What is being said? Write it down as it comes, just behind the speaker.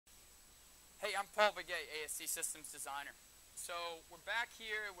Hey, I'm Paul Begay, ASC Systems Designer. So we're back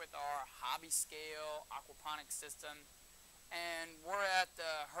here with our hobby scale aquaponics system, and we're at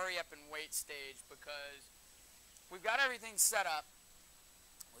the hurry up and wait stage because we've got everything set up,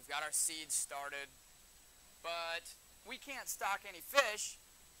 we've got our seeds started, but we can't stock any fish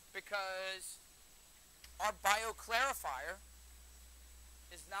because our bioclarifier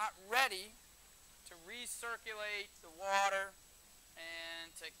is not ready to recirculate the water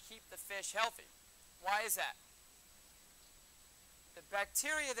and to keep the fish healthy. Why is that? The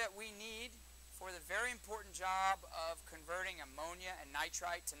bacteria that we need for the very important job of converting ammonia and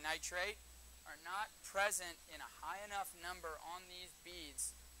nitrite to nitrate are not present in a high enough number on these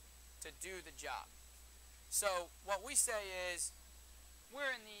beads to do the job. So what we say is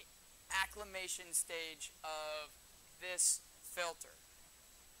we're in the acclimation stage of this filter.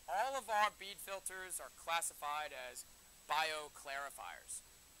 All of our bead filters are classified as bioclarifiers,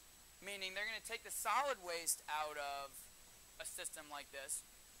 meaning they're going to take the solid waste out of a system like this,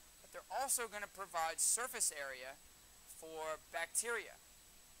 but they're also going to provide surface area for bacteria.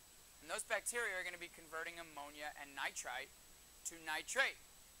 And those bacteria are going to be converting ammonia and nitrite to nitrate,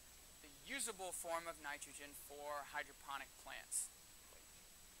 the usable form of nitrogen for hydroponic plants.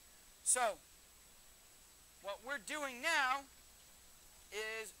 So, what we're doing now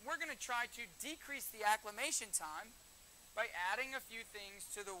is we're going to try to decrease the acclimation time by adding a few things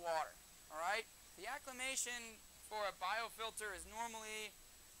to the water. All right? The acclimation for a biofilter is normally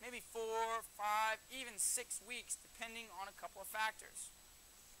maybe 4, 5, even 6 weeks, depending on a couple of factors.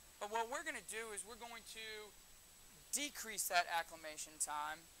 But what we're going to do is we're going to decrease that acclimation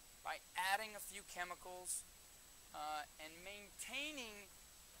time by adding a few chemicals and maintaining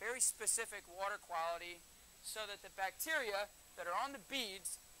very specific water quality so that the bacteria that are on the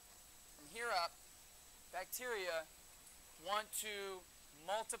beads, from here up, bacteria want to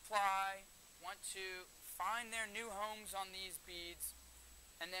multiply, want to find their new homes on these beads,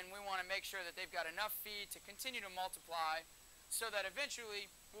 and then we want to make sure that they've got enough feed to continue to multiply so that eventually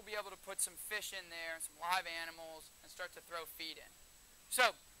we'll be able to put some fish in there, some live animals, and start to throw feed in.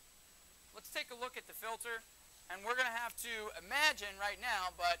 So, let's take a look at the filter, and we're going to have to imagine right now,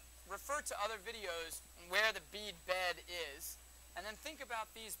 but refer to other videos where the bead bed is, and then think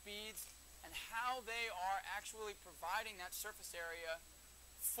about these beads and how they are actually providing that surface area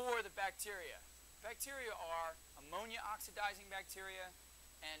for the bacteria. Bacteria are ammonia oxidizing bacteria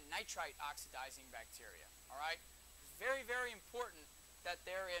and nitrite oxidizing bacteria. All right? It's very, very important that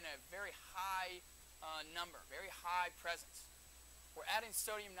they're in a very high number, very high presence. We're adding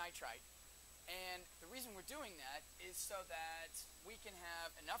sodium nitrite, and the reason we're doing that is so that we can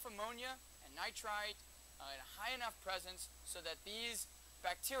have enough ammonia and nitrite in a high enough presence so that these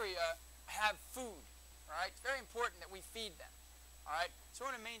bacteria have food. All right? It's very important that we feed them. All right? So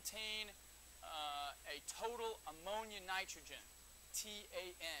we're going to maintain a total ammonia nitrogen,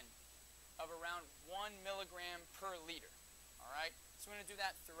 TAN, of around 1 milligram per liter. All right? So we're going to do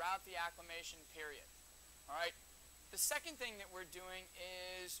that throughout the acclimation period. All right? The second thing that we're doing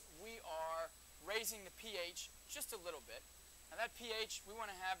is we are raising the pH just a little bit. Now that pH we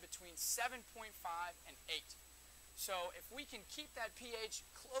want to have between 7.5 and 8. So if we can keep that pH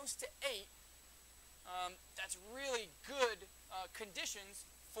close to 8, that's really good conditions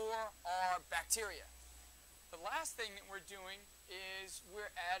for our bacteria. The last thing that we're doing is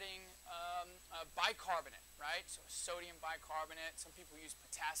we're adding bicarbonate, right? So sodium bicarbonate, some people use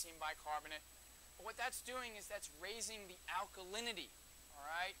potassium bicarbonate. But what that's doing is that's raising the alkalinity, all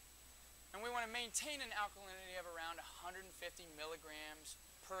right? And we want to maintain an alkalinity of around 150 milligrams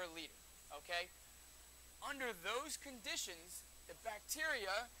per liter, okay? Under those conditions, the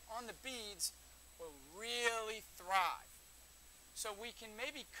bacteria on the beads will really thrive. So we can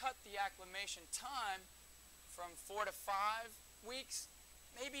maybe cut the acclimation time from 4 to 5 weeks,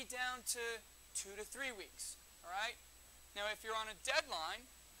 maybe down to 2 to 3 weeks, all right? Now if you're on a deadline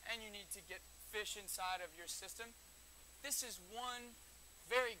and you need to get fish inside of your system, this is one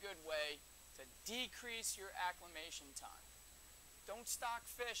very good way to decrease your acclimation time. Don't stock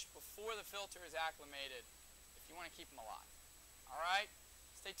fish before the filter is acclimated if you want to keep them alive. All right?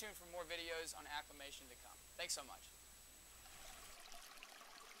 Stay tuned for more videos on acclimation to come. Thanks so much.